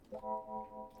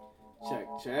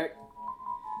Check.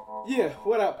 Yeah,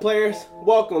 what up, players?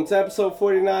 Welcome to episode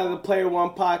 49 of the Player One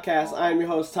podcast. I am your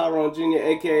host, Tyrone Jr.,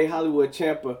 aka Hollywood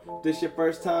Champa. This your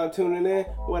first time tuning in?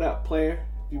 What up, player?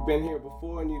 If you've been here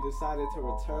before and you decided to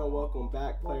return, welcome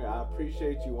back, player. I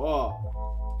appreciate you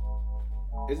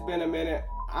all. It's been a minute.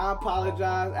 I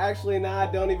apologize. Actually, no, I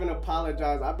don't even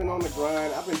apologize. I've been on the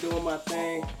grind. I've been doing my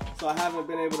thing, so I haven't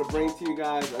been able to bring to you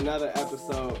guys another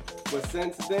episode. But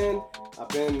since then, I've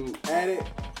been at it.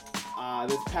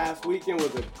 This past weekend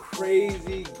was a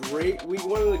crazy, great week.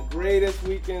 One of the greatest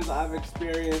weekends I've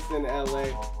experienced in LA.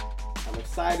 I'm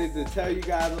excited to tell you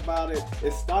guys about it.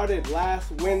 It started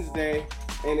last Wednesday,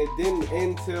 and it didn't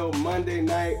end till Monday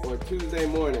night or Tuesday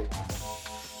morning.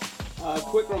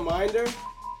 Quick reminder,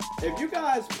 if you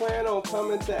guys plan on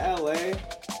coming to LA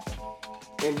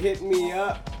and hitting me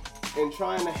up and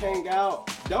trying to hang out,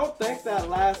 don't think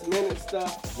that last minute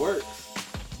stuff works.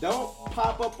 Don't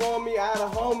pop up on me. I had a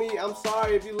homie, I'm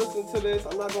sorry if you listen to this,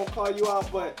 I'm not gonna call you out,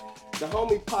 but the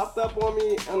homie popped up on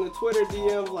me on the Twitter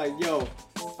DMs like, yo,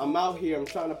 I'm out here, I'm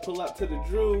trying to pull up to the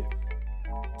Drew,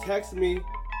 text me,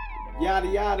 yada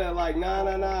yada, like nah,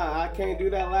 I can't do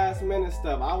that last minute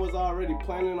stuff. I was already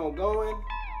planning on going.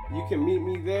 You can meet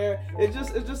me there. It's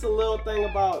just a little thing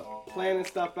about planning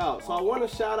stuff out. So I want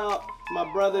to shout out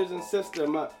my brothers and sister,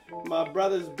 my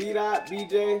brothers B-Dot,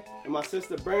 BJ, and my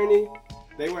sister Bernie.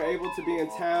 They were able to be in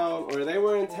town, or they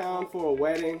were in town for a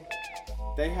wedding.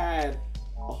 They had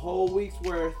a whole week's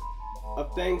worth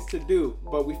of things to do,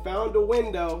 but we found a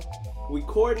window. We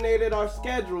coordinated our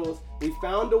schedules. We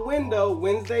found a window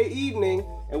Wednesday evening,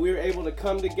 and we were able to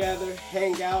come together,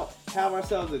 hang out, have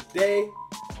ourselves a day.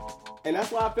 And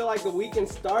that's why I feel like the weekend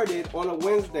started on a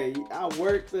Wednesday. I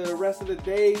worked the rest of the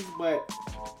days, but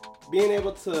being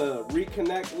able to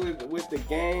reconnect with the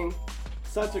gang,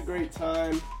 such a great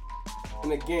time.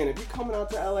 And again, if you're coming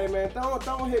out to LA, man,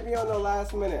 don't hit me on the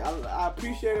last minute. I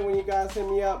appreciate it when you guys hit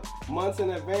me up months in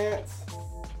advance.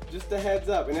 Just a heads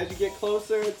up. And as you get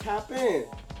closer, tap in.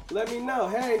 Let me know,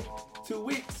 hey, 2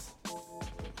 weeks.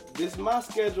 This is my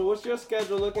schedule. What's your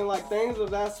schedule looking like? Things of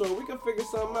that sort. We can figure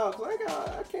something out. Cause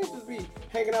I can't just be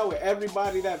hanging out with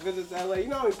everybody that visits LA. You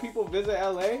know how many people visit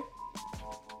LA?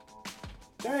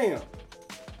 Damn.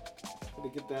 To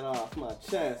get that off my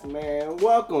chest, man.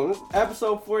 Welcome. This is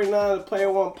episode 49 of the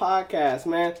Player One podcast,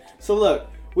 man. So look,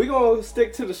 we're going to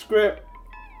stick to the script.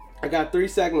 I got 3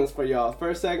 segments for y'all.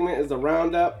 First segment is the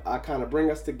roundup. I kind of bring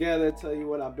us together, tell you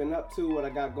what I've been up to, what I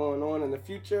got going on in the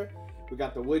future. We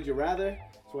got the Would You Rather.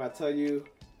 So I tell you,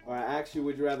 or I ask you,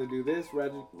 would you rather do this?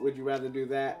 Would you rather do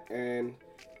that? And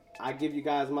I give you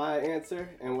guys my answer.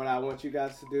 And what I want you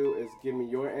guys to do is give me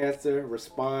your answer.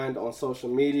 Respond on social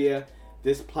media.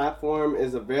 This platform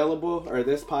is available, or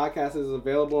this podcast is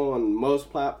available on most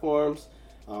platforms.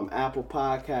 Apple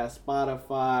Podcasts,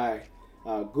 Spotify,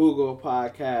 Google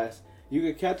Podcasts. You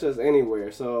can catch us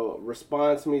anywhere. So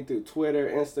respond to me through Twitter,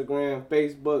 Instagram,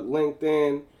 Facebook,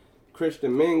 LinkedIn,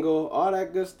 Christian Mingle, all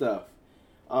that good stuff.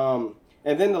 And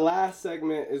then the last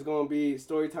segment is going to be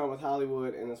Storytime with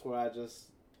Hollywood, and it's where I just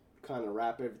kind of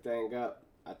wrap everything up.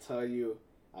 I tell you,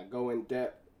 I go in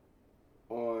depth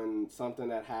on something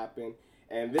that happened.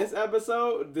 And this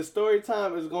episode, the story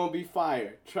time is going to be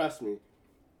fire. Trust me.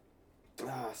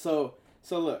 So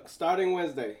look, starting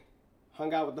Wednesday,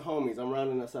 hung out with the homies. I'm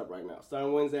rounding us up right now.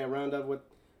 Starting Wednesday, I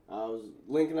was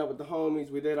linking up with the homies.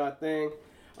 We did our thing.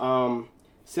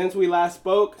 Since we last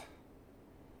spoke,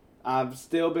 I've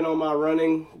still been on my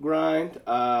running grind.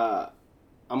 I'm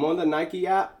on the Nike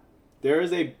app. There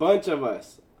is a bunch of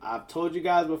us. I've told you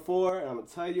guys before, and I'm going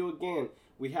to tell you again.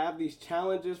 We have these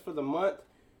challenges for the month.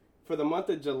 For the month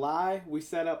of July, we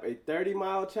set up a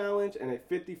 30-mile challenge and a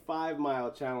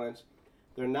 55-mile challenge.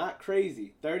 They're not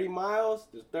crazy. 30 miles,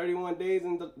 there's 31 days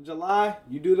in July.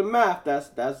 You do the math. That's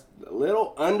a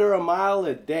little under a mile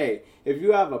a day. If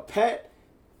you have a pet,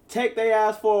 take their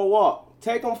ass for a walk.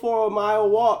 Take them for a mile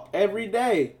walk every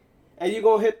day, and you're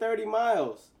going to hit 30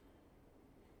 miles.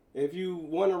 If you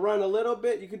want to run a little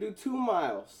bit, you can do 2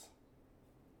 miles.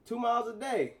 2 miles a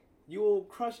day. You will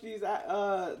crush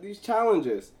these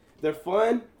challenges. They're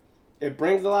fun. It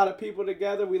brings a lot of people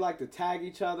together. We like to tag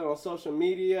each other on social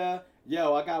media.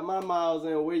 Yo, I got my miles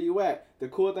in. Where you at? The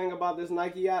cool thing about this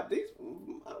Nike app,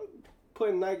 I'm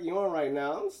putting Nike on right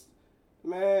now.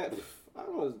 I'm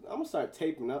gonna start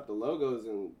taping up the logos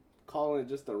and calling it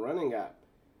just a running app.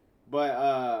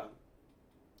 But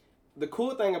the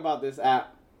cool thing about this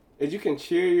app is you can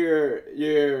cheer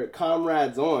your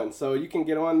comrades on. So you can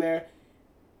get on there.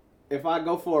 If I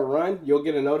go for a run, you'll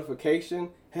get a notification.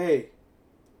 Hey,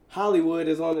 Hollywood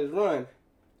is on his run.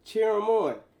 Cheer him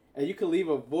on. and you could leave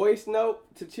a voice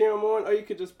note to cheer them on, or you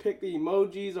could just pick the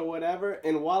emojis or whatever.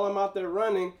 And while I'm out there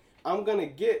running, I'm gonna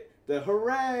get the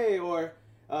hooray, or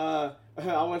I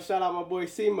want to shout out my boy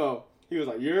Simo. He was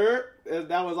like, "Yerp!"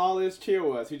 That was all his cheer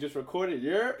was. He just recorded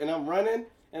 "Yerp," and I'm running,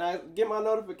 and I get my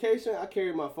notification. I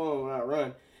carry my phone when I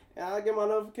run, and I get my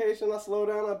notification. I slow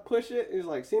down, I push it. It's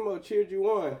like, "Simo cheered you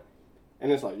on."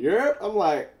 And it's like, "Yerp!" I'm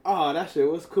like, "Oh, that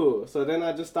shit was cool." So then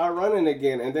I just start running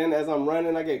again. And then as I'm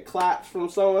running, I get claps from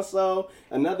so-and-so,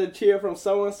 another cheer from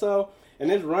so-and-so.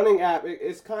 And this running app,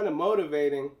 it's kind of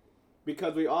motivating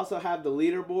because we also have the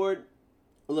leaderboard.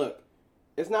 Look,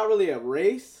 it's not really a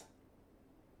race.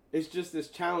 It's just this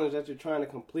challenge that you're trying to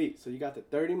complete. So you got the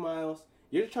 30 miles.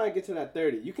 You're just trying to get to that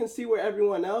 30. You can see where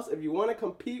everyone else, if you want to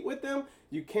compete with them,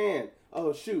 you can.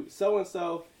 Oh, shoot,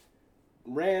 so-and-so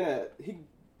ran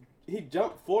he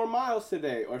jumped 4 miles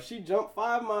today, or she jumped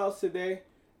 5 miles today.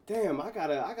 Damn, I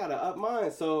gotta up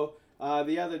mine. So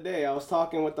the other day I was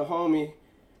talking with the homie,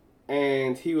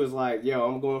 and he was like, "Yo,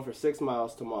 I'm going for 6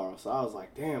 miles tomorrow." So I was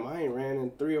like, "Damn, I ain't ran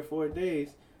in 3 or 4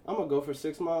 days. I'm gonna go for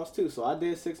 6 miles too." So I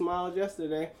did 6 miles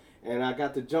yesterday, and I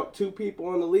got to jump 2 people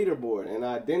on the leaderboard, and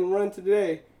I didn't run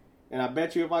today. And I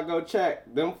bet you if I go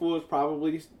check, them fools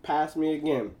probably pass me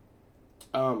again.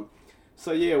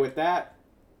 So yeah, with that.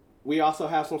 We also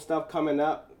have some stuff coming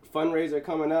up, fundraiser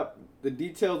coming up. The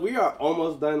details, we are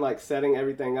almost done like setting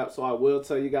everything up, so I will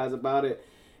tell you guys about it.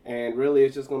 And really,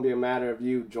 it's just going to be a matter of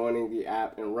you joining the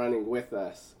app and running with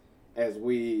us as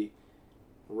we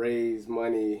raise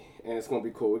money, and it's going to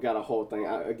be cool. We got a whole thing.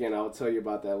 Again, I'll tell you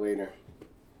about that later.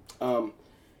 I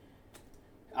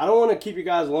don't want to keep you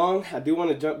guys long. I do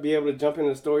want to be able to jump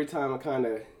into story time and kind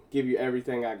of give you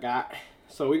everything I got.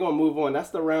 So we're going to move on.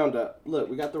 That's the roundup. Look,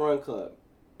 we got the Run Club.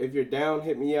 If you're down,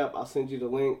 hit me up. I'll send you the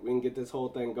link. We can get this whole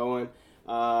thing going.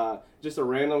 Just a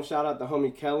random shout out to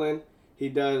homie Kellen. He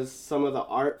does some of the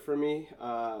art for me.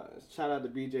 Shout out to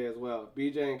BJ as well.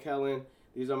 BJ and Kellen,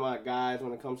 these are my guys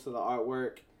when it comes to the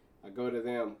artwork. I go to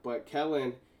them. But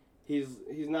Kellen, he's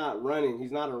not running.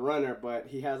 He's not a runner, but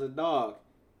he has a dog.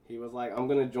 He was like, "I'm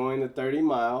going to join the 30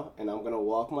 mile, and I'm going to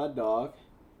walk my dog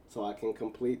so I can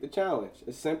complete the challenge."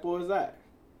 As simple as that.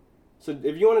 So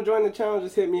if you want to join the challenge,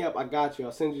 just hit me up. I got you.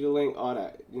 I'll send you the link, all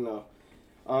that, you know.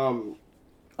 All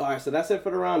right, so that's it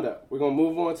for the roundup. We're going to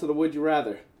move on to the Would You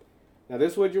Rather. Now,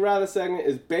 this Would You Rather segment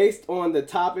is based on the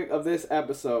topic of this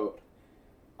episode.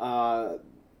 So,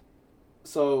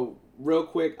 real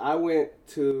quick, I went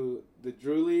to the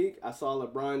Drew League. I saw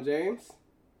LeBron James.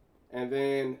 And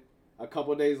then a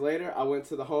couple days later, I went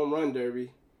to the Home Run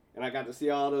Derby. And I got to see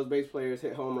all those base players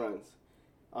hit home runs.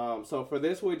 So for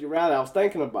this Would You Rather, I was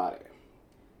thinking about it.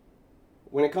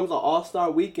 When it comes to All-Star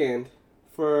Weekend,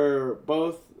 for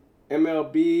both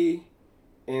MLB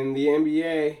and the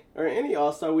NBA, or any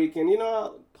All-Star Weekend, you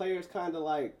know, players kind of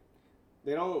like,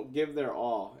 they don't give their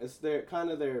all. It's their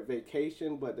kind of their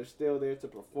vacation, but they're still there to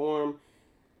perform.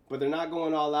 But they're not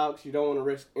going all out because you don't want to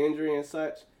risk injury and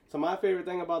such. So my favorite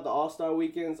thing about the All-Star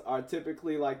Weekends are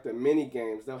typically like the mini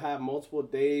games. They'll have multiple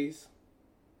days,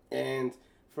 and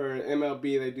for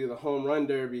MLB, they do the Home Run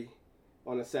Derby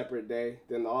on a separate day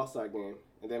than the All-Star Game.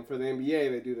 And then for the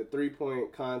NBA, they do the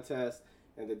three-point contest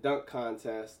and the dunk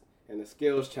contest and the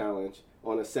skills challenge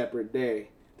on a separate day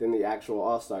than the actual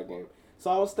All-Star Game.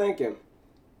 So I was thinking,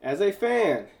 as a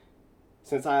fan,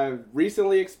 since I've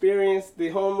recently experienced the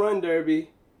Home Run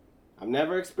Derby, I've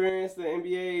never experienced the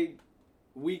NBA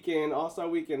weekend, All-Star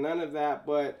Weekend, none of that,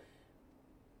 but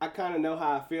I kind of know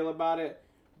how I feel about it.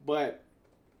 But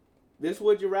this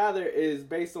Would You Rather is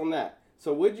based on that.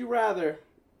 So would you rather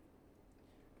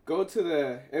go to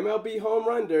the MLB Home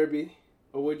Run Derby,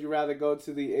 or would you rather go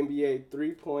to the NBA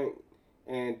three-point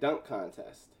and dunk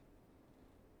contest?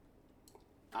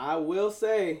 I will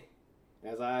say,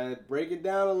 as I break it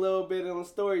down a little bit in the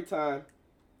story time,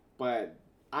 but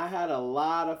I had a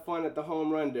lot of fun at the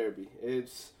Home Run Derby.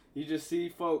 You just see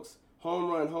folks, home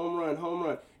run, home run, home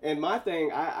run. And my thing,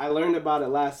 I learned about it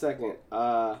last second,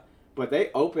 but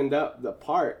they opened up the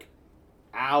park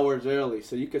hours early,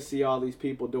 so you could see all these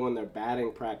people doing their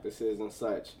batting practices and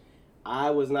such. I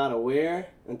was not aware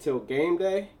until game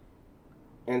day,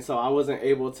 and so I wasn't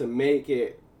able to make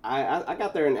it. I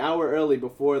got there an hour early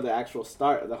before the actual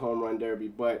start of the Home Run Derby,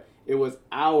 but it was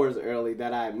hours early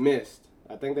that I missed.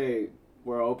 I think they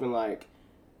were open like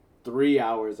 3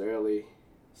 hours early,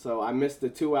 so I missed the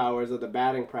 2 hours of the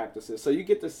batting practices. So you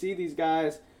get to see these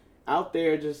guys out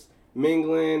there just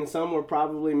mingling. Some were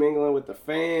probably mingling with the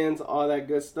fans, all that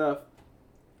good stuff.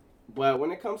 But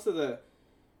when it comes to the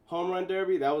Home Run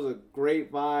Derby, that was a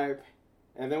great vibe.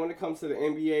 And then when it comes to the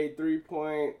NBA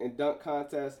three-point and dunk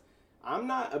contest, I'm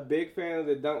not a big fan of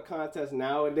the dunk contest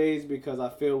nowadays because I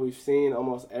feel we've seen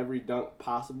almost every dunk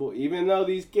possible. Even though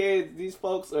these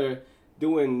folks are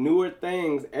doing newer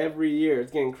things every year.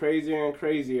 It's getting crazier and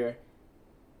crazier.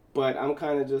 But I'm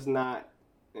kind of just not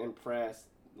impressed.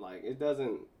 Like, it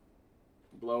doesn't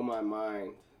blow my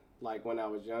mind like when I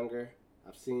was younger.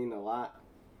 I've seen a lot.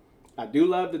 I do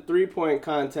love the three-point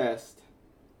contest,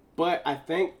 but I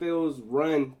think those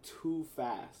run too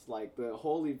fast. Like, the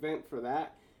whole event for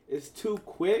that is too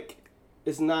quick.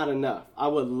 It's not enough. I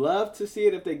would love to see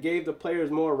it if they gave the players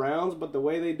more rounds, but the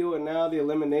way they do it now, the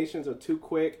eliminations are too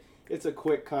quick. It's a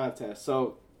quick contest.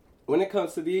 So when it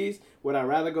comes to these, would I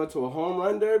rather go to a home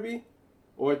run derby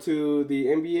or to the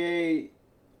NBA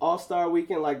All-Star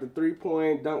weekend, like the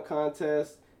three-point dunk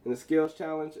contest and the skills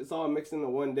challenge? It's all mixed into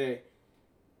one day.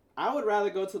 I would rather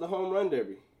go to the home run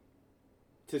derby.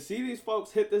 To see these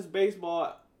folks hit this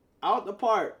baseball out the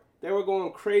park, they were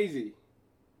going crazy.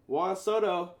 Juan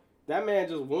Soto, that man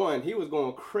just won. He was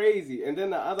going crazy. And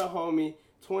then the other homie,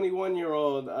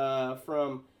 21-year-old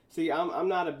from... See, I'm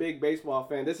not a big baseball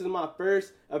fan. This is my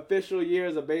first official year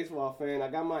as a baseball fan. I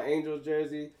got my Angels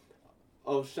jersey,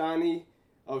 O'Shea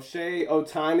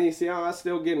Ohtani. See, I'm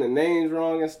still getting the names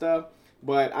wrong and stuff.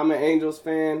 But I'm an Angels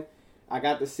fan. I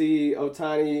got to see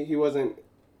Ohtani. He wasn't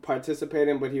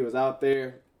participating, but he was out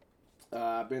there.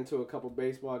 I've been to a few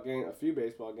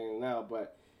baseball games now,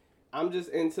 but I'm just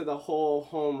into the whole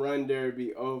home run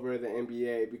derby over the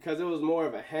NBA because it was more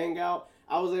of a hangout.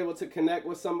 I was able to connect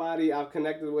with somebody I've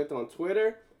connected with on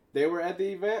Twitter. They were at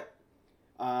the event,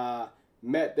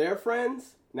 met their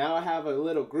friends. Now I have a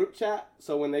little group chat,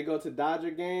 so when they go to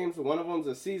Dodger games, one of them's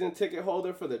a season ticket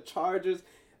holder for the Chargers.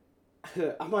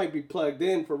 I might be plugged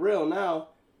in for real now.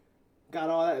 Got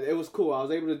all that. It was cool. I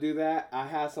was able to do that. I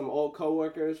had some old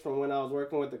coworkers from when I was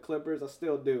working with the Clippers. I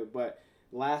still do, but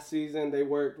last season they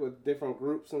worked with different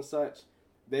groups and such.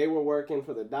 They were working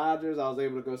for the Dodgers. I was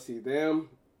able to go see them.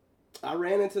 I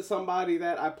ran into somebody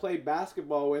that I played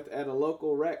basketball with at a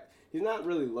local rec. He's not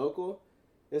really local.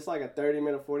 It's like a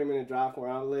 30-minute, 40-minute drive from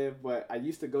where I live, but I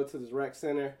used to go to this rec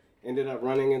center, ended up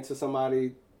running into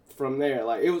somebody from there.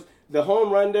 Like, it was the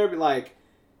home run derby, like,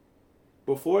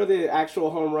 before the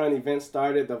actual home run event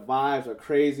started, the vibes are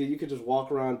crazy. You could just walk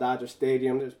around Dodger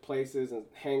Stadium. There's places and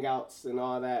hangouts and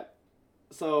all that.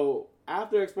 So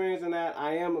after experiencing that,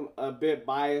 I am a bit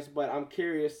biased, but I'm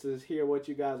curious to hear what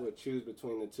you guys would choose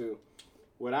between the two.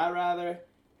 Would I rather?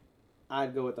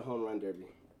 I'd go with the home run derby.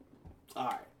 All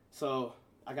right, so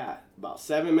I got about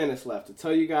 7 minutes left to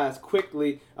tell you guys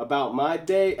quickly about my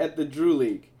day at the Drew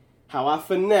League, how I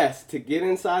finessed to get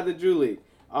inside the Drew League.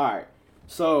 All right,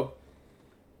 so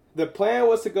the plan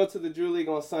was to go to the Drew League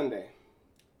on Sunday.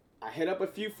 I hit up a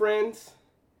few friends,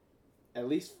 at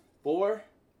least 4,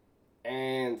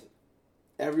 and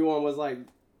everyone was like,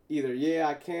 either, yeah,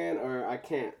 I can, or I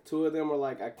can't. 2 of them were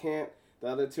like, I can't. The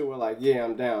other 2 were like, yeah,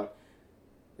 I'm down.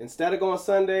 Instead of going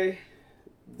Sunday,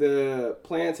 the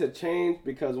plans had changed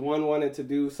because one wanted to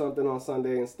do something on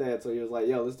Sunday instead. So he was like,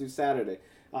 yo, let's do Saturday.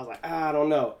 I was like, I don't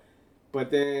know. But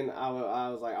then I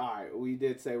was like, all right, we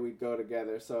did say we'd go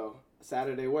together, so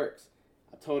Saturday works.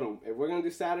 I told him, if we're going to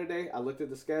do Saturday, I looked at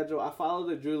the schedule. I follow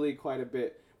the Drew League quite a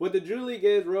bit. What the Drew League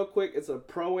is, real quick, it's a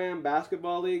Pro-Am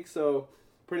basketball league. So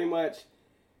pretty much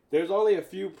there's only a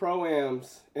few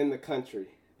Pro-Ams in the country.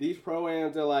 These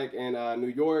Pro-Ams are like in New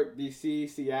York, D.C.,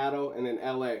 Seattle, and then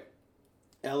L.A.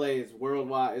 L.A. is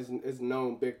worldwide, is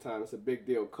known big time. It's a big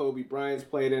deal. Kobe Bryant's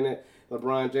played in it.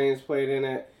 LeBron James played in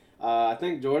it. I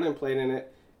think Jordan played in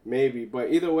it, maybe.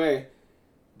 But either way,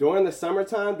 during the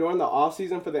summertime, during the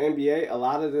offseason for the NBA, a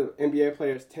lot of the NBA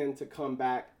players tend to come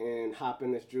back and hop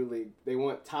in this Drew League. They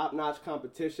want top-notch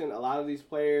competition. A lot of these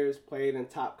players played in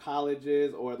top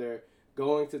colleges, or they're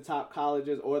going to top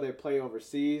colleges, or they play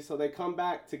overseas. So they come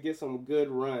back to get some good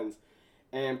runs.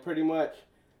 And pretty much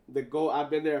the goal, I've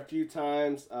been there a few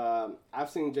times. I've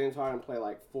seen James Harden play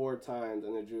like 4 times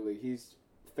in the Drew League. He's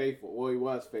faithful. Well, he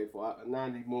was faithful. Not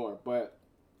anymore. But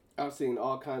I've seen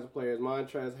all kinds of players.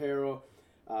 Montrezl Harrell,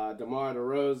 DeMar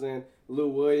DeRozan, Lou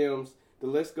Williams. The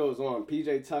list goes on.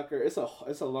 PJ Tucker. It's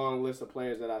a long list of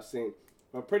players that I've seen.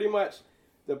 But pretty much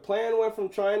the plan went from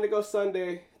trying to go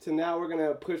Sunday to now we're going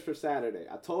to push for Saturday.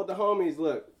 I told the homies,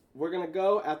 look, we're going to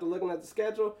go after looking at the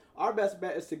schedule. Our best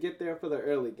bet is to get there for the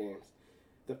early games.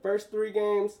 The first 3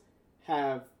 games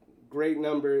have great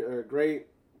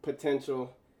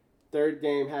potential. Third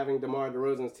game having DeMar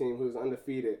DeRozan's team, who's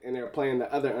undefeated, and they're playing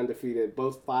the other undefeated,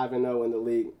 both 5-0 in the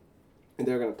league, and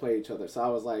they're going to play each other. So I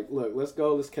was like, look, let's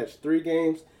go. Let's catch 3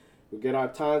 games. We'll get our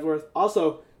time's worth.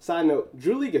 Also, side note,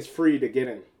 Drew League is free to get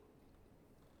in.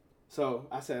 So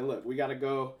I said, look, we got to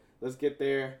go. Let's get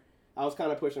there. I was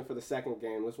kind of pushing for the second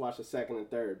game. Let's watch the second and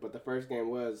third. But the first game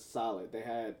was solid. They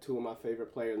had two of my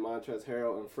favorite players, Montrezl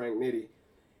Harrell and Frank Nitti,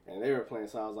 and they were playing.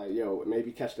 So I was like, yo,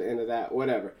 maybe catch the end of that,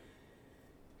 whatever.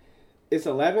 It's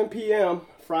 11 p.m.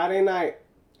 Friday night,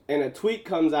 and a tweet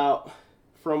comes out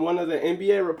from one of the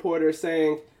NBA reporters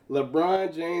saying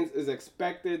LeBron James is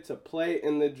expected to play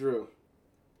in the Drew.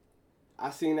 I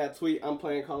seen that tweet. I'm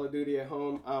playing Call of Duty at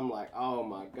home. I'm like, oh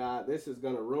my God, this is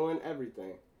going to ruin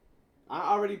everything.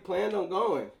 I already planned on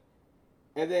going.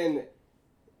 And then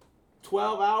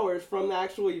 12 hours from the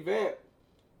actual event,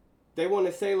 they want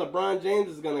to say LeBron James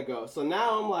is going to go. So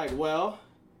now I'm like, well,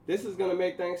 this is going to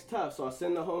make things tough. So I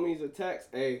send the homies a text,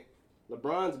 hey,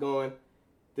 LeBron's going.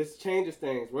 This changes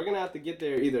things. We're going to have to get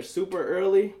there either super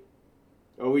early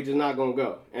or we just not going to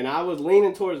go. And I was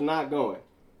leaning towards not going.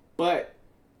 But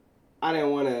I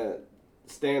didn't want to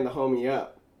stand the homie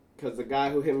up because the guy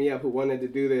who hit me up who wanted to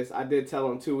do this, I did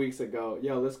tell him 2 weeks ago,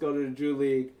 yo, let's go to the Drew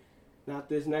League. Not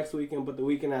this next weekend, but the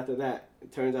weekend after that.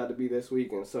 It turns out to be this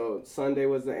weekend. So Sunday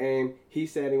was the aim. He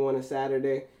said he wanted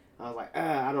Saturday. I was like,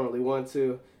 I don't really want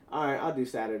to. All right, I'll do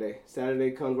Saturday.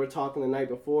 Saturday comes. We're talking the night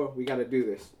before. We got to do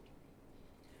this.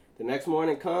 The next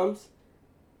morning comes.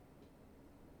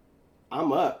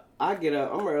 I'm up. I get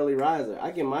up. I'm an early riser. I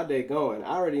get my day going. I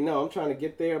already know. I'm trying to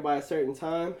get there by a certain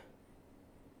time.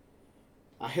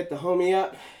 I hit the homie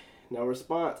up. No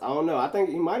response. I don't know. I think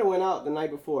he might have went out the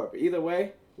night before. But either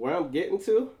way, where I'm getting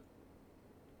to,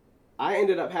 I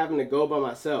ended up having to go by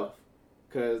myself.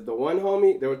 Because the one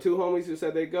homie, there were two homies who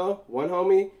said they'd go. One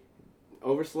homie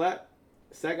overslept.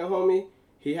 Second homie,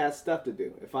 he had stuff to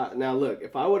do. If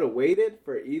I would have waited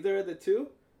for either of the two,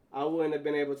 I wouldn't have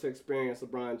been able to experience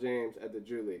LeBron James at the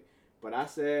Drew League. But I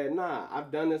said, nah, I've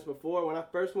done this before. When I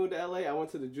first moved to LA, I went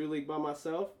to the Drew League by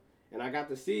myself, and I got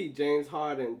to see James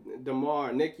Harden,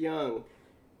 DeMar, Nick Young.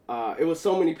 It was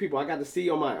so many people I got to see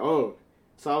on my own.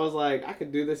 So I was like, I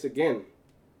could do this again.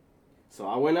 So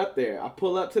I went up there. I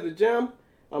pull up to the gym.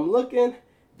 I'm looking.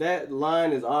 That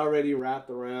line is already wrapped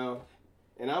around,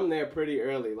 and I'm there pretty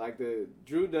early. Like, the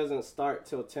Drew doesn't start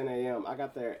till 10 a.m. I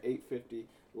got there at 8:50.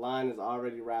 Line is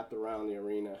already wrapped around the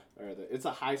arena. It's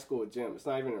a high school gym. It's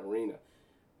not even an arena.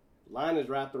 Line is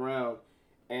wrapped around,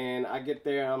 and I get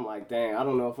there. I'm like, dang, I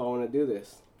don't know if I want to do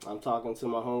this. I'm talking to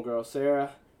my homegirl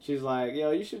Sarah. She's like,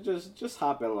 yo, you should just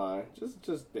hop in line. Just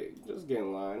get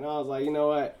in line. And I was like, you know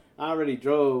what? I already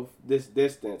drove this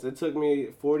distance. It took me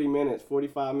 40 minutes,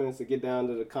 45 minutes to get down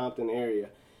to the Compton area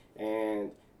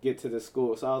and get to the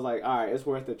school. So I was like, all right, it's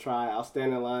worth a try. I'll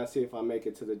stand in line, see if I make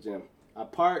it to the gym. I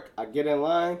park, I get in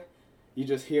line, you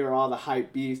just hear all the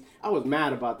hype beats. I was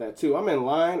mad about that too. I'm in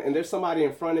line, and there's somebody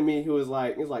in front of me who was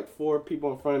like, there's like 4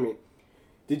 people in front of me.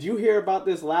 Did you hear about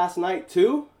this last night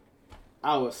too?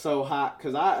 I was so hot,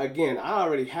 because I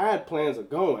already had plans of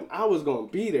going. I was going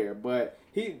to be there, but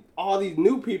all these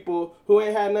new people who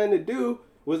ain't had nothing to do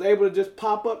was able to just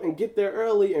pop up and get there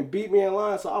early and beat me in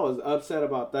line, so I was upset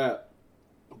about that.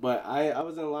 But I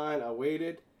was in line, I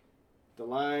waited. The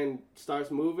line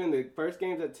starts moving. The first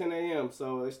game's at 10 a.m.,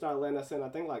 so they start letting us in, I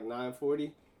think, like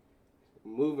 9:40.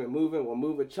 Moving. We'll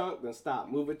move a chunk, then stop.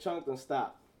 Move a chunk, then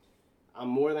stop. I'm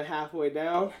more than halfway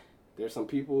down. There's some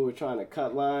people who are trying to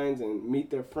cut lines and meet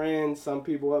their friends. Some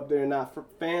people up there not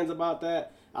fans about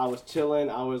that. I was chilling.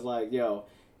 I was like, yo,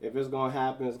 if it's going to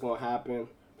happen, it's going to happen.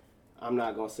 I'm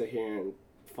not going to sit here and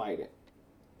fight it.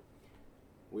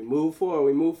 We move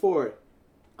forward.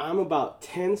 I'm about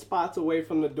 10 spots away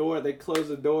from the door. They close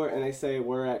the door and they say,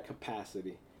 we're at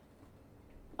capacity.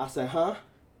 I said, huh?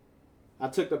 I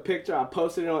took the picture. I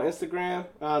posted it on Instagram.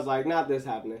 I was like, not this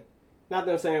happening. Not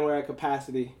them saying we're at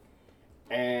capacity.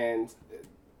 And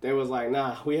they was like,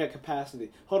 nah, we had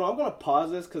capacity. Hold on, I'm going to pause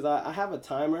this because I have a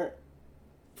timer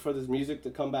for this music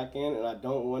to come back in, and I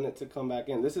don't want it to come back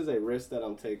in. This is a risk that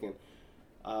I'm taking.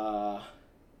 Let's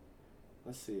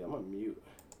see. I'm going to mute.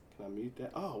 Can I mute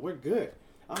that? Oh, we're good.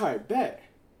 All right, bet.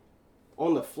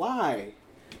 On the fly.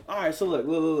 All right, so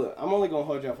look. I'm only going to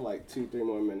hold you up for like 2-3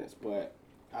 more minutes, but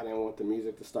I didn't want the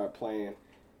music to start playing.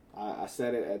 I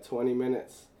set it at 20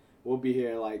 minutes. We'll be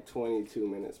here like 22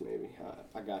 minutes maybe.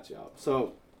 I got y'all.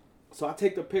 So I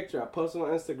take the picture. I post it on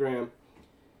Instagram.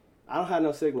 I don't have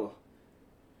no signal.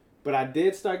 But I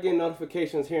did start getting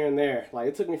notifications here and there. Like,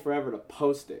 it took me forever to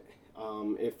post it.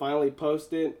 It finally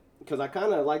posted because I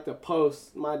kind of like to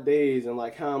post my days and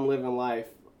like how I'm living life.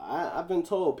 I've been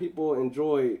told people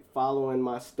enjoy following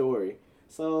my story.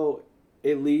 So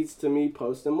it leads to me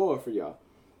posting more for y'all.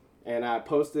 And I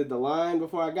posted the line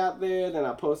before I got there. Then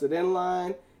I posted in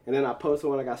line. And then I posted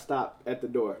when I got stopped at the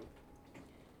door.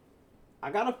 I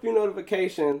got a few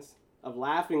notifications of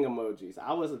laughing emojis.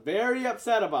 I was very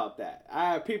upset about that.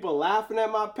 I had people laughing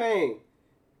at my pain.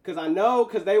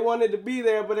 Because they wanted to be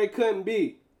there, but they couldn't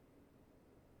be.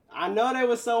 I know they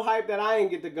was so hyped that I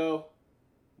didn't get to go.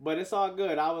 But it's all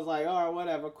good. I was like, all right,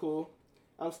 whatever, cool.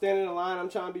 I'm standing in line. I'm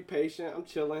trying to be patient. I'm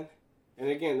chilling. And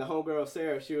again, the homegirl,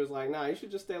 Sarah, she was like, nah, you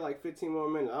should just stay like 15 more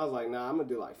minutes. I was like, nah, I'm going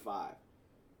to do like 5.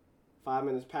 5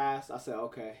 minutes passed. I said,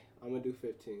 okay, I'm going to do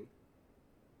 15.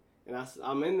 And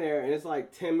I'm in there, and it's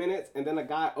like 10 minutes, and then a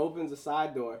guy opens the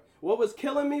side door. What was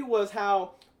killing me was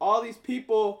how all these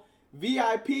people,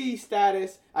 VIP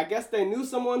status, I guess they knew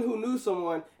someone who knew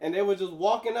someone, and they were just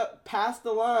walking up past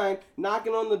the line,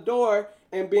 knocking on the door,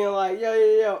 and being like,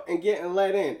 yo, and getting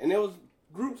let in. And it was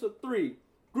groups of 3,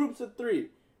 groups of 3,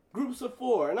 groups of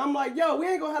 4. And I'm like, yo, we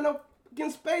ain't gonna have no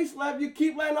fucking space left. You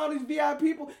keep letting all these VIP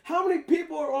people. How many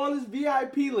people are on this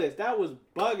VIP list? That was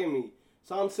bugging me.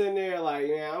 So I'm sitting there like,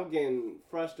 yeah, I'm getting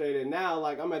frustrated now.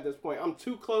 Like, I'm at this point. I'm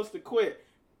too close to quit.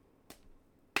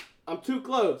 I'm too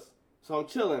close. So I'm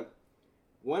chilling.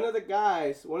 One of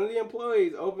the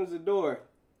employees opens the door.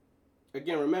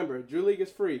 Again, remember, Drew League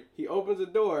is free. He opens the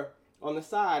door on the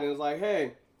side and is like,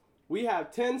 hey, we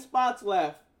have 10 spots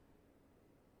left,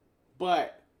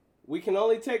 but we can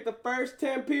only take the first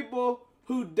 10 people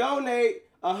who donate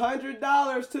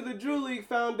 $100 to the Drew League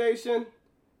Foundation.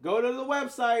 Go to the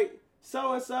website,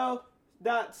 so-and-so,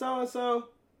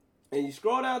 and you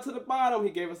scroll down to the bottom.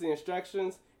 He gave us the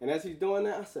instructions, and as he's doing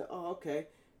that, I said, oh, okay.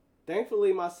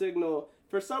 Thankfully, my signal,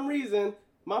 for some reason,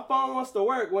 my phone wants to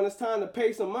work when it's time to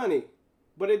pay some money,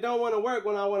 but it don't want to work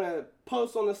when I want to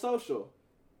post on the social.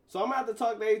 So I'm going to have to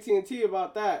talk to AT&T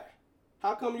about that.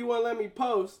 How come you won't let me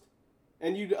post,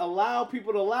 and you allow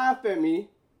people to laugh at me,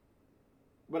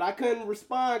 but I couldn't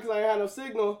respond because I had no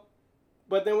signal,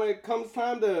 but then when it comes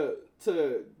time to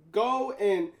go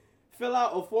and fill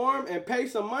out a form and pay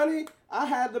some money, I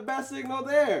had the best signal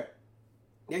there.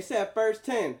 They said first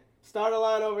 10, start a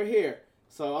line over here.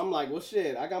 So I'm like, well,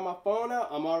 shit, I got my phone out.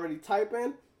 I'm already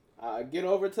typing. Get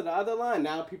over to the other line.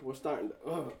 Now people are starting to,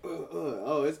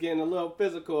 oh, it's getting a little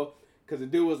physical because the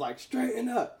dude was like, straighten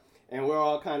up. And we're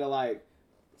all kind of like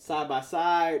side by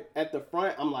side at the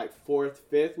front. I'm like 4th,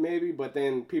 5th maybe. But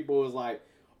then people was like,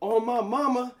 oh, my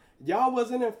mama, y'all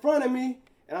wasn't in front of me.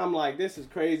 And I'm like, this is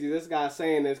crazy. This guy's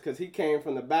saying this because he came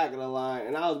from the back of the line.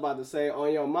 And I was about to say,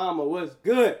 on your mama, what's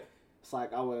good? It's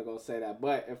like, I wasn't going to say that.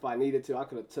 But if I needed to, I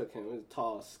could have took him. He was a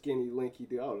tall, skinny, lanky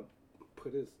dude. I would have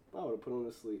put him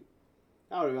to sleep.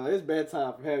 I would have gone, it's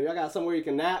bedtime for him. Y'all got somewhere you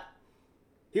can nap?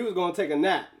 He was going to take a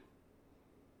nap.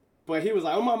 But he was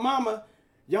like, oh, my mama,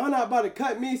 y'all not about to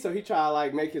cut me. So he tried to,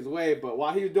 like, make his way. But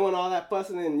while he was doing all that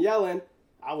fussing and yelling,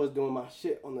 I was doing my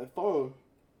shit on the phone.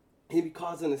 He be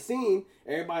causing a scene,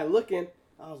 everybody looking.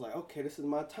 I was like, okay, this is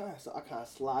my time. So I kind of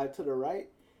slide to the right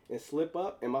and slip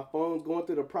up, and my phone's going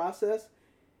through the process.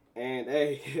 And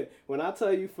hey, when I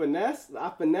tell you I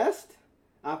finessed.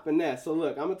 So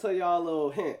look, I'm going to tell y'all a little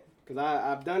hint, because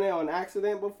I've done it on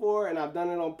accident before, and I've done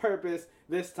it on purpose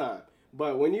this time.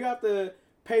 But when you have to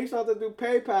pay something through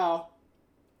PayPal,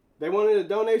 they wanted a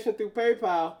donation through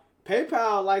PayPal.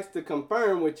 PayPal likes to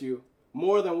confirm with you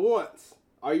more than once.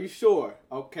 Are you sure?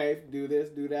 Okay, do this,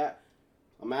 do that.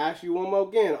 I'm going to ask you one more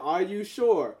again. Are you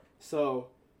sure? So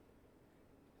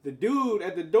the dude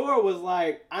at the door was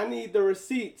like, I need the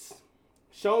receipts.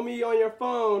 Show me on your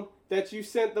phone that you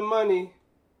sent the money.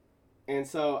 And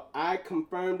so I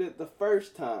confirmed it the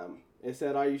first time. It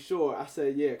said, are you sure? I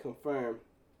said, yeah, confirm.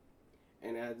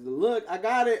 And as the look, I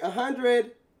got it, $100.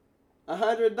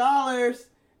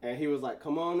 And he was like,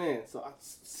 come on in. So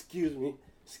excuse me,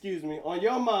 on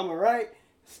your mama, right?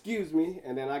 Excuse me.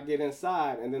 And then I get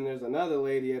inside, and then there's another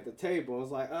lady at the table. I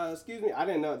was like, excuse me. I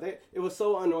didn't know. It was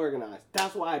so unorganized.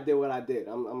 That's why I did what I did.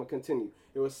 I'm going to continue.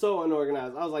 It was so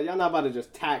unorganized. I was like, y'all not about to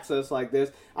just tax us like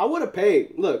this. I would have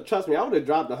paid. Look, trust me, I would have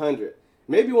dropped 100.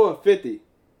 Maybe 150.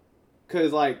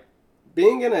 Because, like,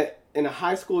 being in a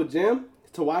high school gym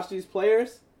to watch these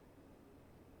players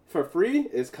for free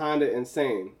is kind of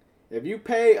insane. If you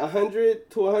pay $100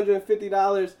 to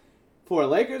 $150 for a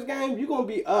Lakers game, you're going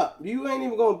to be up. You ain't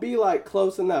even going to be, like,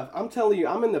 close enough. I'm telling you,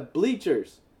 I'm in the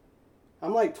bleachers.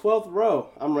 I'm like 12th row.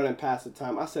 I'm running past the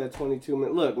time. I said 22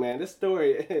 minutes. Look, man, this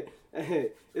story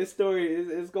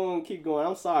is going to keep going.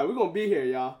 I'm sorry. We're going to be here,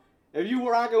 y'all. If you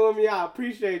were rocking with me, I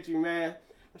appreciate you, man.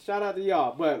 Shout out to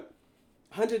y'all. But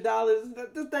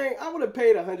 $100, this thing, I would have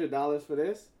paid $100 for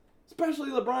this. Especially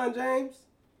LeBron James.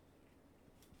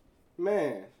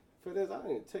 Man, for this, I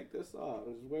need to take this off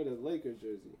and just wear the Lakers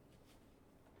jersey.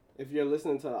 If you're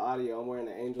listening to the audio, I'm wearing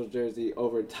the Angels jersey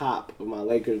over top of my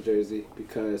Lakers jersey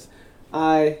because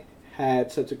I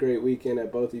had such a great weekend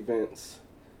at both events.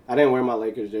 I didn't wear my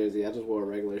Lakers jersey. I just wore a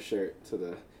regular shirt to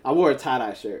the. I wore a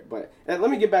tie-dye shirt, but let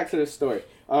me get back to this story.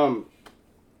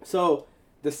 So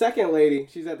the second lady,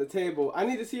 she's at the table. I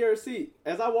need to see her seat.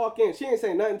 As I walk in, she ain't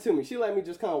saying nothing to me. She let me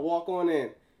just kind of walk on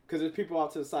in because there's people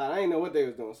out to the side. I didn't know what they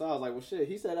was doing, so I was like, well, shit.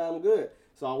 He said I'm good,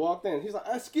 so I walked in. He's like,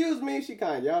 excuse me. She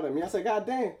kind of yelled at me. I said, God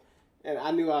damn. And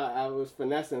I knew I was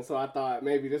finessing, so I thought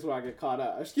maybe this is where I get caught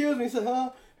up. Excuse me. He said,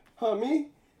 huh, me?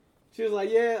 She was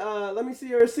like, yeah, let me see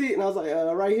your receipt. And I was like,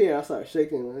 right here. I started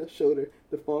shaking. I showed her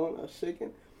the phone. I was shaking.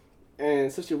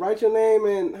 And so she write your name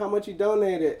and how much you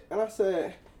donated. And I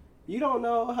said, you don't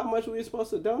know how much we were supposed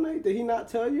to donate? Did he not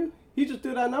tell you? He just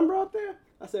threw that number out there?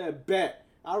 I said, bet.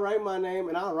 I'll write my name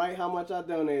and I'll write how much I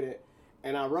donated.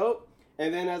 And I wrote.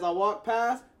 And then as I walked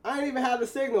past, I didn't even have the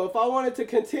signal. If I wanted to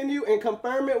continue and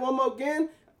confirm it one more again,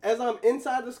 as I'm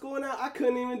inside the school now, I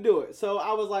couldn't even do it. So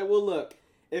I was like, well, look,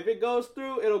 if it goes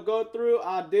through, it'll go through.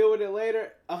 I'll deal with it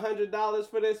later. $100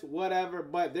 for this, whatever.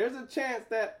 But there's a chance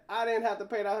that I didn't have to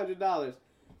pay that $100.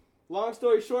 Long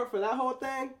story short, for that whole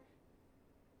thing,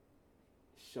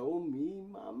 show me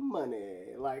my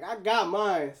money. Like, I got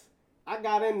mine. I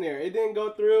got in there. It didn't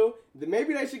go through.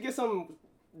 Maybe they should get some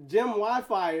gym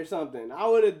Wi-Fi or something. I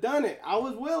would have done it. I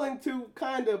was willing to,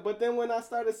 kind of. But then when I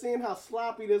started seeing how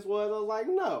sloppy this was, I was like,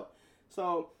 no.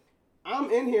 So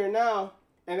I'm in here now,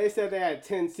 and they said they had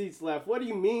 10 seats left. What do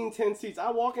you mean 10 seats?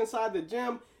 I walk inside the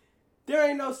gym. There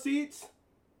ain't no seats.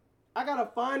 I got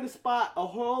to find a spot, a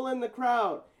hole in the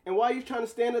crowd. And while you're trying to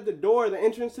stand at the door, the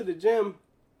entrance to the gym,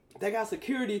 they got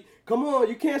security. Come on,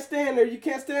 you can't stand there. You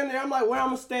can't stand there. I'm like, where I'm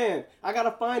going to stand? I got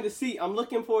to find a seat. I'm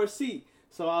looking for a seat.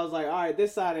 So I was like, all right,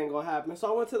 this side ain't going to happen.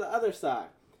 So I went to the other side.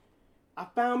 I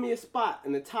found me a spot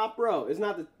in the top row. It's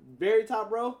not the very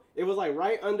top row. It was like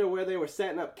right under where they were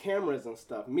setting up cameras and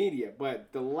stuff, media.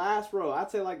 But the last row, I'd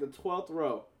say like the 12th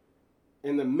row,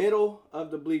 in the middle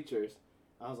of the bleachers.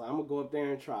 I was like, I'm going to go up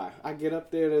there and try. I get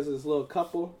up there. There's this little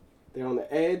couple. They're on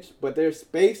the edge. But there's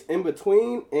space in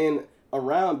between and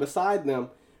around beside them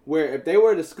where if they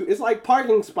were to scoot, it's like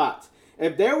parking spots.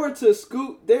 If they were to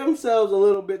scoot themselves a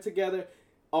little bit together,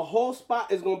 a whole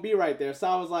spot is going to be right there. So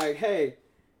I was like, hey,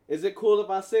 is it cool if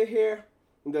I sit here?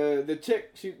 The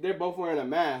chick, they're both wearing a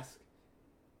mask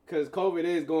because COVID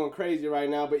is going crazy right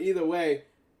now. But either way,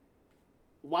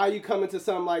 why are you coming to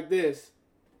something like this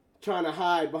trying to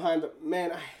hide behind the...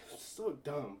 Man, so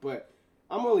dumb. But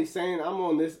I'm only saying I'm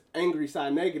on this angry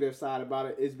side, negative side about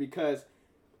it is because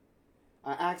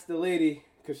I asked the lady,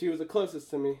 because she was the closest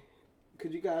to me,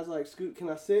 could you guys like scoot? Can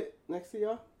I sit next to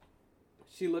y'all?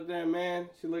 She looked at him, man.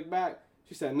 She looked back.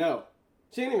 She said, no.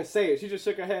 She didn't even say it. She just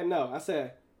shook her head, no. I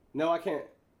said, no, I can't.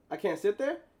 I can't sit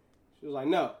there? She was like,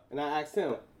 no. And I asked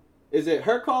him, is it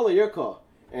her call or your call?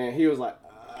 And he was like,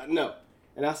 no.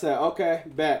 And I said, okay,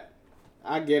 bet.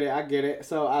 I get it.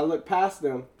 So I looked past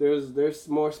them. There's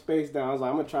more space down. I was like,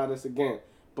 I'm going to try this again.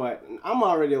 But I'm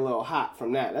already a little hot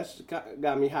from that. That's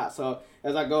got me hot. So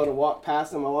as I go to walk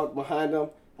past them, I walk behind them.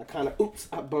 I kind of,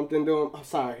 I bumped into him. I'm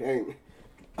sorry.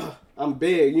 I'm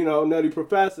big, nutty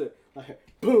professor. Like,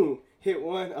 boom, hit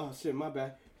one. Oh, shit, my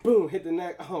bad. Boom, hit the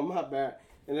neck. Oh, my bad.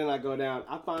 And then I go down.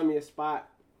 I find me a spot.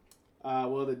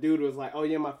 Well, the dude was like, oh,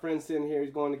 yeah, my friend's sitting here.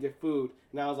 He's going to get food.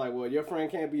 And I was like, well, your friend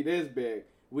can't be this big.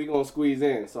 We going to squeeze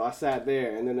in. So I sat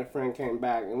there, and then the friend came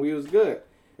back, and we was good.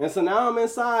 And so now I'm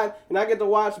inside, and I get to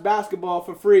watch basketball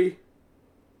for free.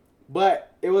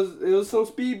 But it was some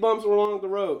speed bumps along the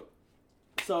road.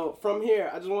 So from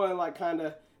here, I just want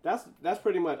to that's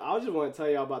pretty much, I just want to tell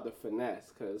y'all about the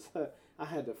finesse, because I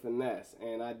had to finesse,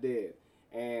 and I did.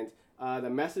 And the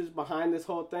message behind this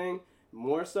whole thing,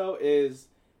 more so, is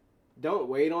don't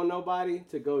wait on nobody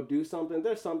to go do something.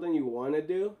 There's something you want to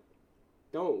do.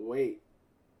 Don't wait.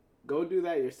 Go do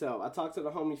that yourself. I talked to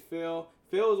the homie Phil.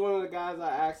 Phil was one of the guys I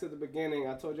asked at the beginning.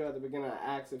 I told you at the beginning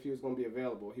I asked if he was going to be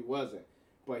available. He wasn't.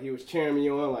 But he was cheering me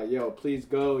on like, yo, please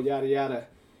go, yada, yada.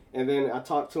 And then I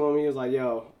talked to him. He was like,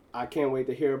 yo, I can't wait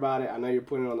to hear about it. I know you're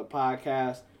putting it on the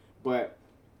podcast. But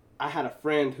I had a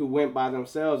friend who went by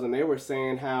themselves, and they were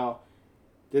saying how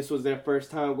this was their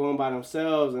first time going by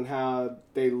themselves and how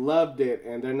they loved it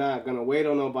and they're not going to wait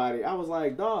on nobody. I was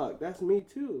like, dog, that's me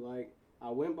too. Like, I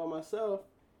went by myself.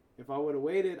 If I would have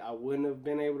waited, I wouldn't have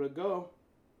been able to go.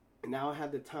 And now I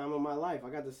had the time of my life. I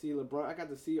got to see LeBron. I got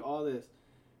to see all this.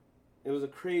 It was a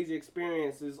crazy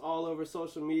experience. It's all over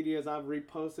social medias. I've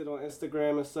reposted on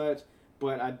Instagram and such.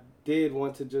 But I did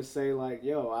want to just say, like,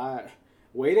 yo,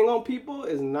 waiting on people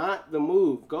is not the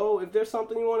move. Go, if there's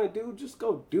something you want to do, just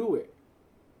go do it.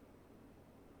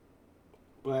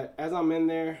 But as I'm in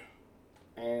there,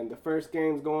 and the first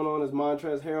game's going on is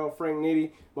Montrezl Harrell, Frank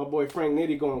Nitti. My boy Frank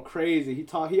Nitti going crazy.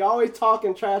 He always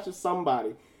talking trash to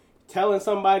somebody. telling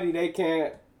somebody they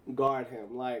can't guard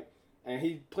him. Like, and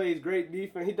he plays great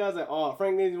defense. He does it all.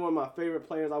 Frank Ntilikina is one of my favorite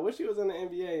players. I wish he was in the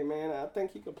NBA, man. I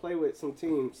think he could play with some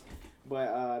teams.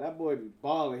 But that boy be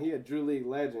balling. He a Drew League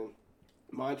legend.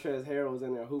 Montrezl Harrell was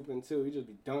in there hooping too. He just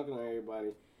be dunking on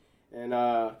everybody. And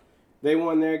they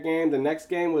won their game. The next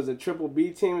game was a Triple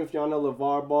B team. If y'all know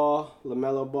LeVar Ball,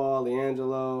 LaMelo Ball,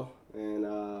 LiAngelo,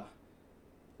 and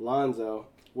Lonzo.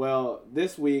 Well,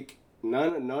 this week,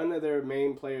 none of their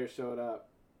main players showed up.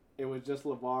 It was just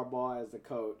LeVar Ball as the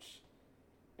coach.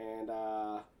 And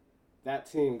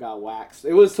that team got waxed.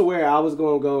 It was to where I was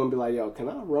going to go and be like, yo, can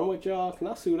I run with y'all? Can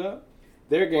I suit up?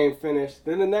 Their game finished.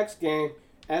 Then the next game,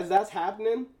 as that's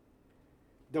happening,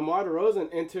 DeMar DeRozan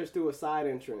enters through a side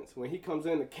entrance. When he comes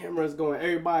in, the camera's going,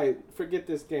 everybody, forget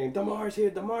this game. DeMar's here,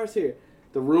 DeMar's here.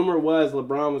 The rumor was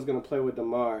LeBron was going to play with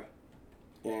DeMar.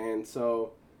 And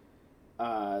so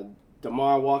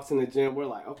DeMar walks in the gym. We're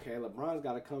like, okay, LeBron's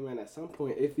got to come in at some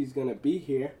point if he's going to be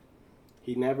here.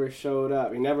 He never showed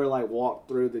up. He never, walked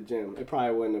through the gym. It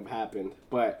probably wouldn't have happened.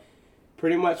 But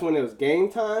pretty much when it was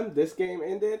game time, this game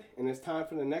ended, and it's time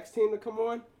for the next team to come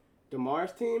on,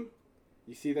 DeMar's team.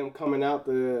 You see them coming out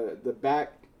the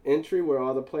back entry where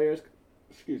all the players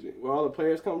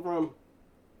come from.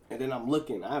 And then I'm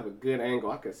looking. I have a good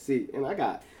angle. I could see. And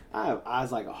I have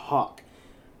eyes like a hawk.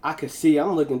 I could see.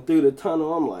 I'm looking through the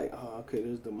tunnel. I'm like, oh, okay,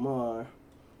 there's DeMar.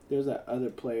 There's that other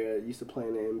player that used to play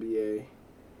in the NBA.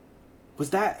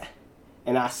 Was that?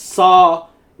 And I saw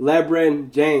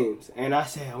LeBron James. And I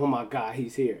said, oh, my God,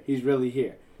 he's here. He's really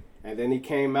here. And then he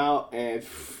came out and...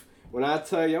 When I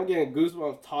tell you, I'm getting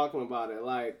goosebumps talking about it.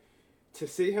 Like, to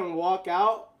see him walk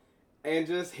out and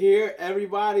just hear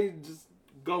everybody just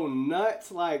go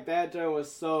nuts, like, that joint was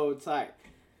so tight.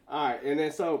 All right, and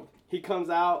then so he comes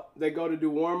out. They go to do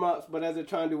warm-ups, but as they're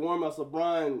trying to do warm-ups,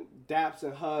 LeBron daps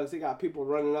and hugs. He got people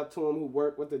running up to him who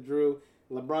work with the Drew.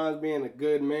 LeBron's being a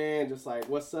good man, just like,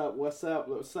 what's up, what's up,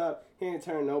 what's up? He ain't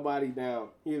turned nobody down.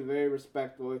 He was very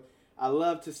respectful. I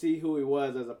love to see who he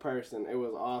was as a person. It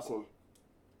was awesome.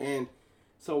 And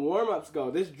so warm-ups go.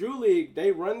 This Drew League,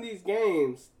 they run these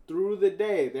games through the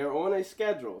day. They're on a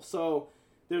schedule. So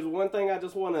there's one thing I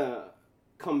just want to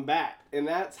combat, and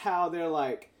that's how they're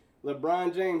like,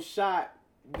 LeBron James shot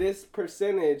this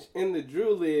percentage in the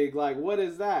Drew League. Like, what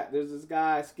is that? There's this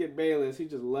guy, Skip Bayless. He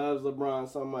just loves LeBron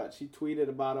so much. He tweeted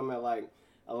about him at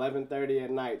 11:30 at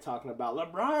night talking about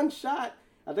LeBron shot,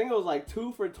 I think it was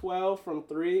 2 for 12 from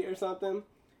 3 or something.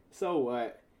 So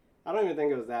what? I don't even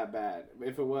think it was that bad.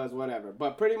 If it was, whatever.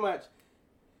 But pretty much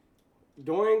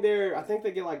during their, I think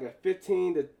they get a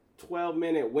 15 to 12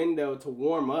 minute window to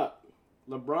warm up.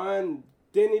 LeBron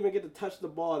didn't even get to touch the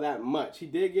ball that much. He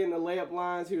did get in the layup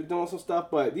lines. He was doing some stuff.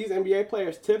 But these NBA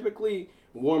players typically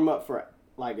warm up for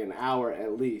an hour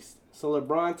at least. So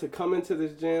LeBron to come into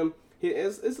this gym,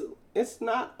 it's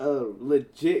not a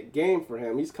legit game for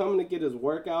him. He's coming to get his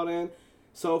workout in.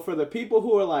 So for the people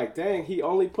who are like, dang, he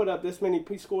only put up this many,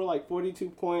 he scored 42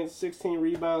 points, 16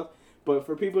 rebounds. But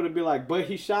for people to be like, but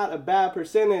he shot a bad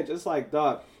percentage, it's like,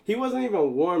 dog, he wasn't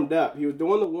even warmed up. He was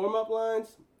doing the warm-up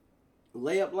lines,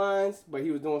 layup lines, but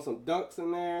he was doing some dunks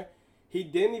in there. He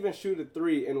didn't even shoot a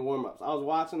 3 in warm-ups. I was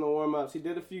watching the warm-ups. He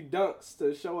did a few dunks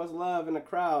to show us love in the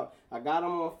crowd. I got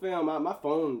him on film. My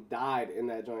phone died in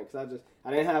that joint because I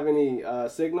didn't have any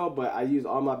signal, but I used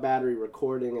all my battery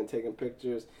recording and taking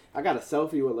pictures. I got a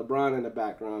selfie with LeBron in the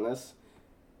background. It's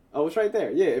right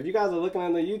there. Yeah, if you guys are looking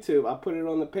on the YouTube, I put it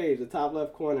on the page, the top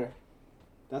left corner.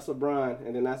 That's LeBron,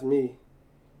 and then that's me.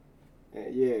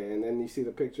 And yeah, and then you see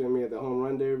the picture of me at the home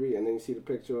run derby, and then you see the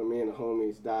picture of me and the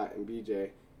homies, Dot and BJ.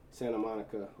 Santa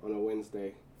Monica on a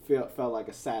Wednesday. Felt like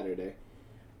a Saturday.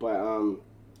 But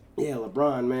yeah,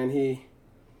 LeBron, man, he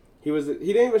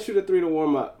didn't even shoot a 3 to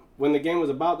warm up. When the game was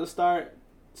about to start,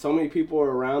 so many people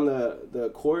were around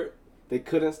the court, they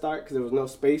couldn't start because there was no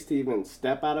space to even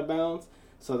step out of bounds.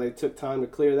 So they took time to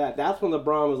clear that. That's when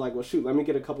LeBron was like, well, shoot, let me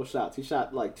get a couple shots. He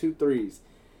shot 2 threes.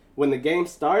 When the game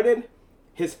started,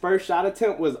 his first shot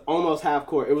attempt was almost half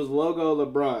court. It was logo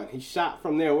LeBron. He shot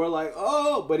from there. We're like,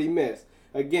 oh, but he missed.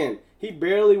 Again, he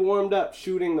barely warmed up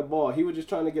shooting the ball. He was just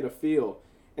trying to get a feel.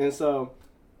 And so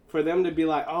for them to be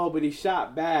like, oh, but he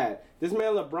shot bad. This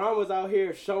man LeBron was out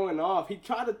here showing off. He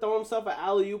tried to throw himself an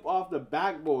alley-oop off the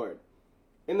backboard.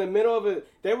 In the middle of it,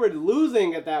 they were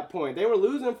losing at that point. They were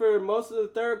losing for most of the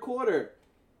third quarter.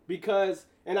 Because,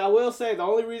 and I will say, the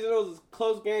only reason it was a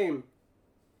close game,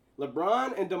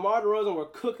 LeBron and DeMar DeRozan were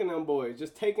cooking them boys,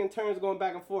 just taking turns going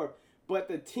back and forth. But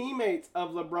the teammates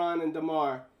of LeBron and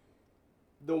DeMar,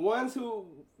 the ones who,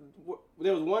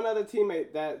 there was one other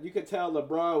teammate that you could tell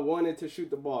LeBron wanted to shoot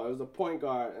the ball. It was a point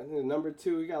guard. I think number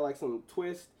 2, he got some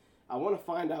twist. I want to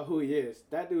find out who he is.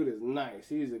 That dude is nice.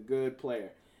 He's a good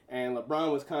player. And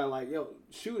LeBron was kind of like, yo,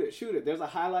 shoot it. There's a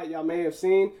highlight y'all may have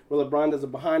seen where LeBron does a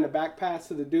behind-the-back pass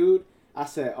to the dude. I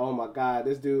said, oh, my God,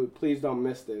 this dude, please don't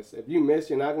miss this. If you miss,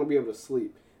 you're not going to be able to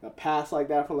sleep. A pass like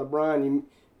that from LeBron,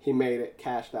 he made it,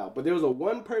 cashed out. But there was a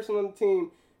one person on the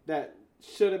team that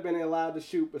should have been allowed to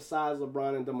shoot besides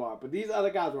LeBron and DeMar. But these other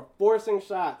guys were forcing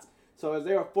shots. So as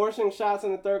they were forcing shots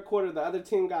in the third quarter, the other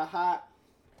team got hot.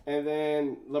 And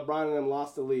then LeBron and them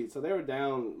lost the lead. So they were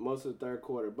down most of the third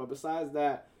quarter. But besides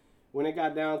that, when it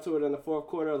got down to it in the fourth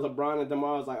quarter, LeBron and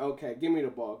DeMar was like, okay, give me the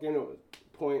ball. Give me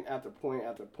point after point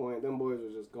after point. Them boys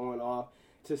were just going off.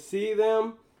 To see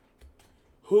them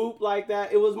hoop like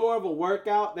that, it was more of a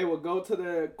workout. They would go to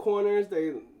the corners,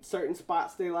 certain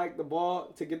spots they like the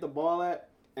ball to get the ball at,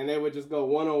 and they would just go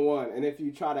one-on-one. And if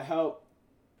you try to help,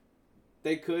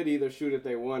 they could either shoot if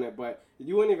they wanted, but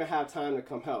you wouldn't even have time to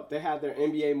come help. They had their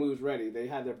NBA moves ready. They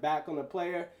had their back on the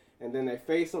player, and then they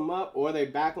face them up, or they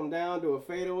back them down, do a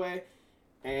fadeaway,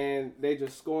 and they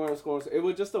just score. It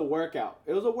was just a workout.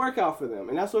 It was a workout for them,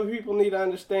 and that's what people need to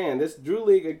understand. This Drew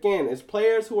League, again, is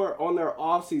players who are on their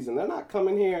off season. They're not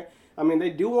coming here. I mean, they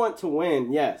do want to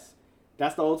win, yes.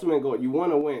 That's the ultimate goal. You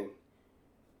want to win.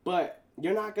 But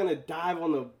you're not going to dive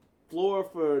on the floor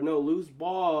for no loose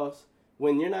balls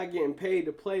when you're not getting paid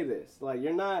to play this. Like,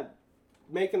 you're not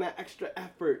making that extra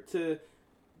effort to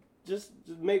just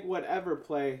make whatever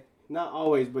play. Not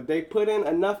always, but they put in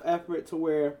enough effort to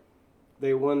where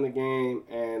they won the game,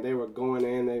 and they were going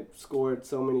in. They scored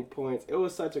so many points. It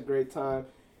was such a great time,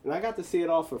 and I got to see it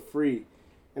all for free.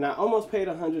 And I almost paid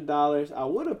 $100. I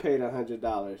would have paid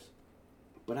 $100,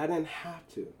 but I didn't have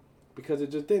to because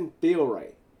it just didn't feel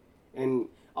right. And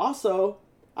also,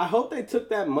 I hope they took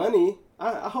that money.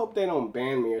 I hope they don't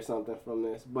ban me or something from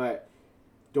this, but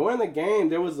during the game,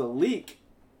 there was a leak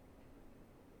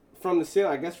from the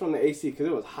ceiling, I guess from the AC, because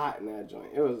it was hot in that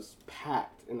joint. It was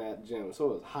packed in that gym, so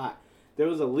it was hot. There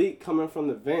was a leak coming from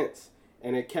the vents,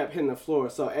 and it kept hitting the floor.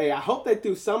 So, hey, I hope they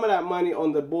threw some of that money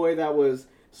on the boy that was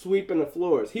sweeping the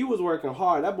floors. He was working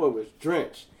hard. That boy was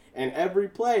drenched. And every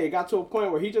play, it got to a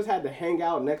point where he just had to hang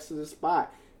out next to the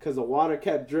spot because the water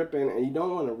kept dripping, and you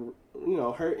don't want to,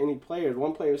 hurt any players.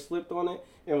 One player slipped on it,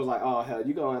 and it was like, oh, hell,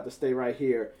 you're going to have to stay right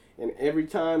here. And every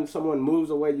time someone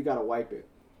moves away, you got to wipe it.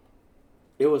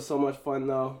 It was so much fun,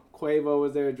 though. Quavo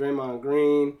was there, Draymond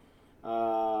Green,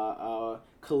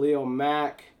 Khalil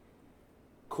Mack,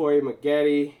 Corey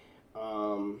Maggette.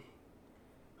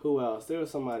 Who else? There was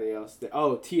somebody else there.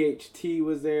 Oh, THT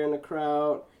was there in the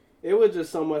crowd. It was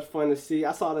just so much fun to see.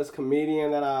 I saw this comedian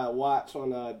that I watch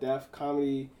on Def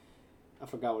Comedy. I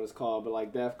forgot what it's called, but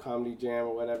like Def Comedy Jam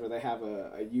or whatever. They have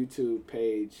a YouTube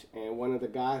page, and one of the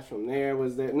guys from there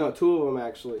was there. No, two of them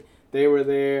actually. They were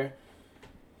there.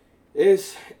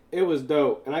 It was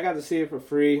dope, and I got to see it for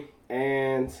free,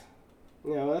 and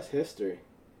that's history.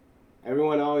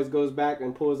 Everyone always goes back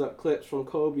and pulls up clips from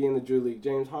Kobe in the Drew League,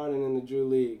 James Harden in the Drew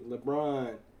League,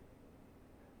 LeBron.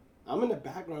 I'm in the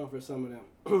background for some of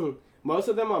them. Most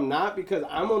of them I'm not because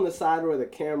I'm on the side where the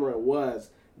camera was.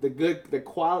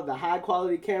 The high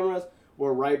quality cameras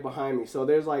were right behind me. So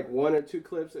there's like one or two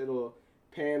clips it'll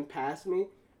pan past me.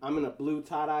 I'm in a blue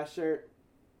tie-dye shirt.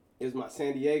 It's my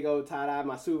San Diego tie-dye,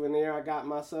 my souvenir I got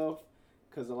myself.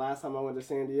 Because the last time I went to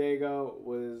San Diego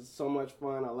was so much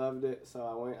fun. I loved it. So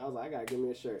I was like, I got to give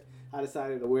me a shirt. I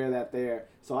decided to wear that there.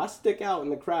 So I stick out in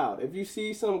the crowd. If you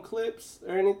see some clips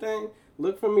or anything,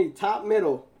 look for me top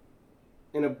middle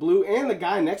in a blue. And the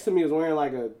guy next to me was wearing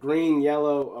like a green,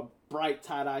 yellow, a bright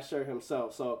tie-dye shirt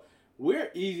himself. So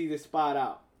we're easy to spot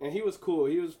out. And he was cool.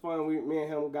 He was fun. Me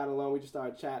and him got along. We just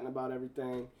started chatting about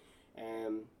everything.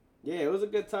 And yeah, it was a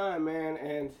good time, man.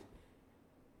 And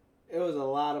it was a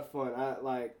lot of fun.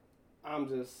 I'm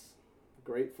just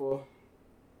grateful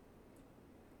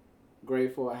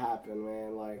it happened,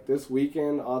 man. Like this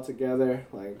weekend all together,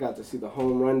 like got to see the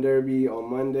home run derby on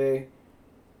Monday.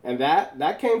 And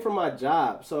that came from my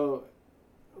job. So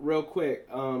real quick,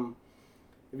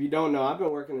 if you don't know, I've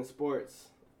been working in sports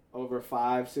over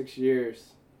 5-6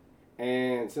 years.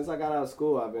 And since I got out of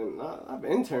school, I've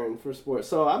interned for sports.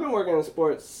 So I've been working in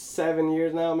sports 7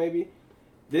 years now, maybe.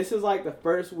 This is like the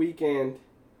first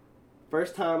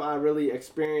time I really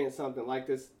experienced something like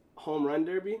this home run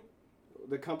derby.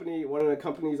 One of the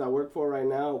companies I work for right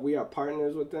now, we are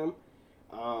partners with them.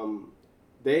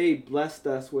 They blessed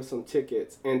us with some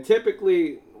tickets. And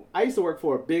typically, I used to work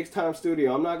for a big time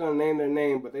studio. I'm not going to name their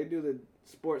name, but they do the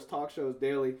sports talk shows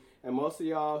daily. And most of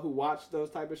y'all who watch those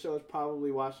type of shows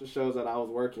probably watch the shows that I was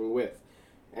working with.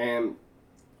 And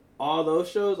all those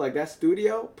shows, like that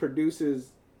studio, produces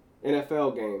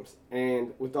NFL games.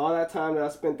 And with all that time that I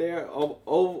spent there,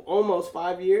 almost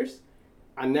 5 years,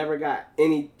 I never got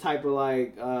any type of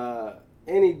I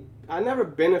never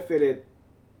benefited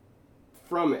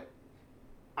from it.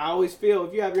 I always feel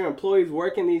if you have your employees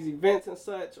working these events and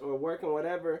such, or working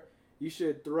whatever, you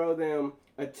should throw them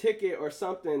a ticket or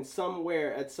something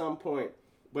somewhere at some point.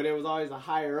 But it was always the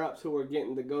higher ups who were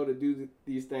getting to go to do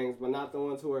these things, but not the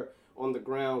ones who were on the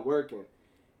ground working.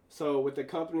 So with the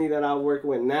company that I work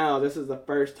with now, this is the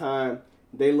first time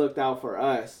they looked out for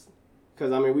us.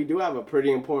 Because, I mean, we do have a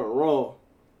pretty important role.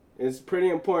 It's pretty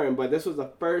important, but this was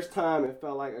the first time it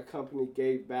felt like a company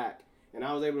gave back. And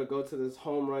I was able to go to this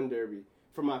home run derby.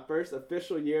 For my first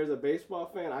official year as a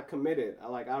baseball fan, I committed.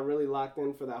 I really locked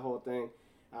in for that whole thing.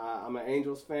 I'm an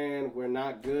Angels fan. We're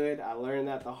not good. I learned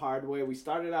that the hard way. We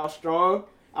started out strong.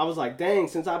 I was like, dang,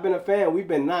 since I've been a fan, we've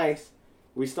been nice.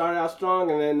 We started out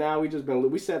strong, and then now we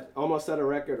almost set a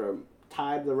record or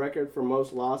tied the record for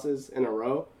most losses in a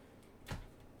row.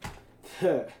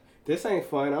 This ain't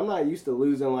fun. I'm not used to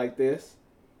losing like this.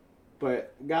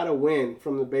 But got to win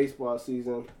from the baseball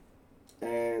season.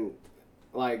 And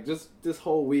just this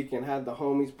whole weekend, had the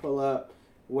homies pull up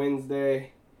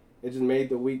Wednesday. It just made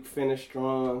the week finish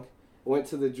strong. Went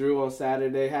to the Drew on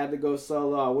Saturday. Had to go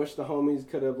solo. I wish the homies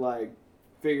could have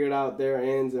figured out their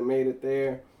ends and made it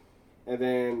there. And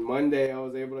then Monday I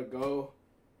was able to go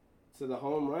to the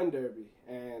home run derby.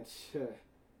 And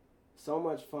so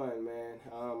much fun, man.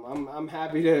 I'm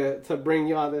happy to bring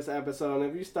y'all this episode.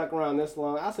 And if you stuck around this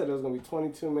long, I said it was going to be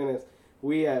 22 minutes.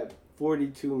 We at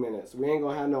 42 minutes. We ain't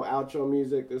going to have no outro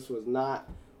music. This was not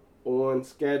on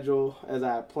schedule as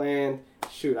I planned.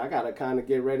 Shoot, I got to kind of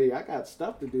get ready. I got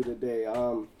stuff to do today.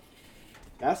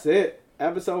 That's it.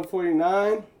 Episode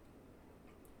 49.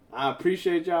 I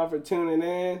appreciate y'all for tuning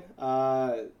in.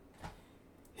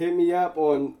 Hit me up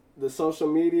on the social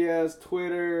medias,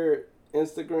 Twitter,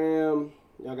 Instagram.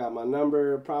 Y'all got my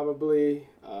number probably.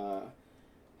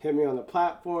 Hit me on the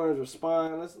platforms.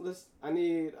 Respond. I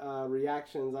need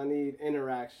reactions. I need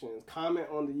interactions. Comment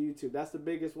on the YouTube. That's the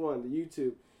biggest one. The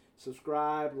YouTube.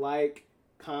 Subscribe, like,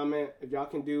 comment. If y'all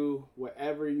can do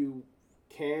whatever you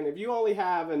can. If you only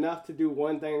have enough to do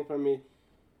one thing for me,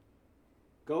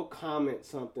 go comment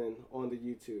something on the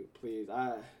YouTube, please.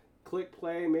 I click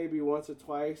play maybe once or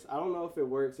twice. I don't know if it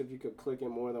works if you could click it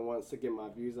more than once to get my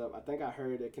views up. I think I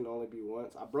heard it can only be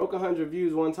once. I broke 100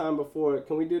 views one time before.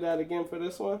 Can we do that again for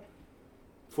this one?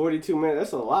 42 minutes.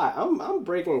 That's a lot. I'm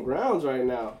breaking grounds right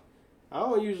now. I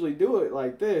don't usually do it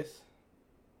like this.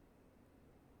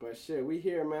 But shit, we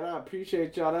here, man. I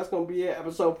appreciate y'all. That's going to be it.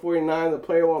 Episode 49 of the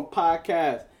Player One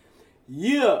Podcast.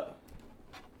 Yeah.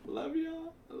 Love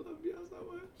y'all. I love y'all.